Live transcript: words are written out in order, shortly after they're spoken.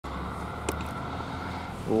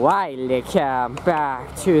Welcome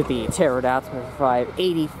back to the Pterodactyl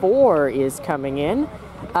 584 is coming in.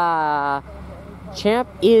 Champ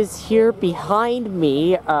is here behind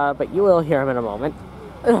me, but you will hear him in a moment.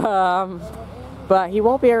 But he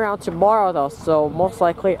won't be around tomorrow though, so most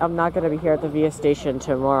likely I'm not going to be here at the VS station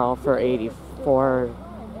tomorrow for 84.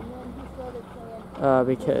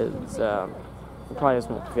 Because I probably just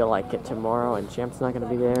won't feel like it tomorrow, and Champ's not going to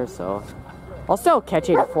be there, so I'll still catch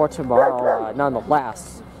 84 tomorrow,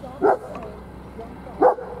 nonetheless.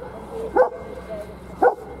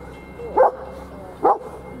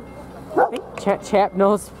 I think Champ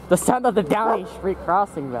knows the sound of the Downey Street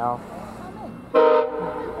crossing valve.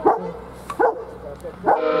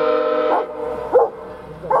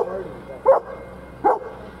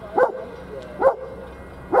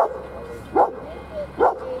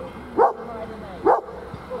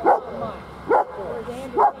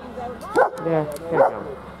 Yeah, there you go.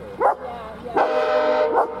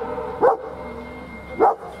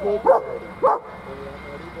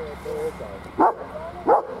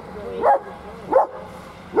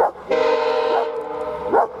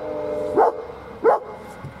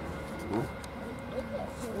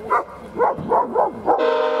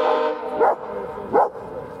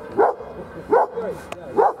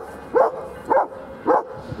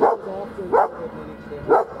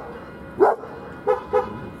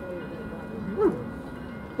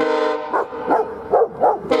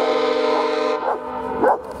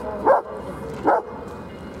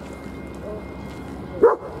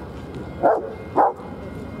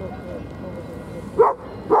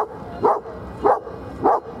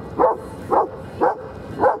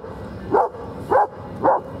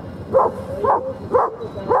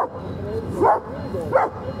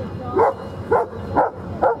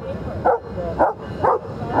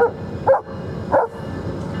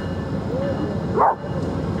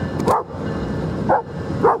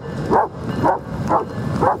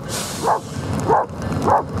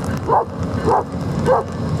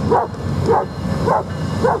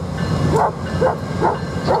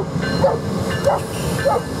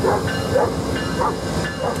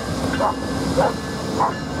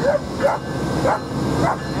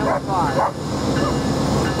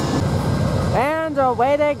 And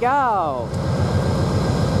away they go.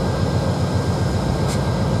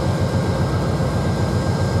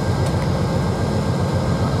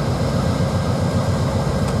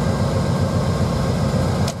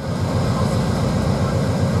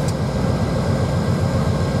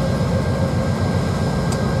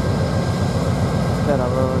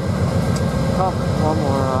 One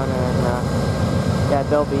more on, and yeah,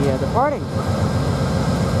 they'll be departing.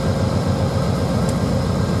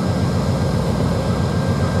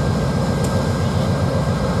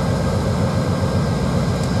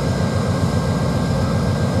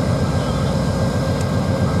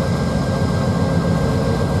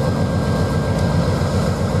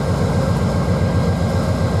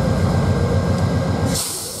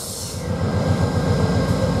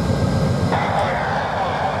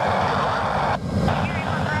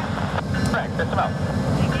 Just about.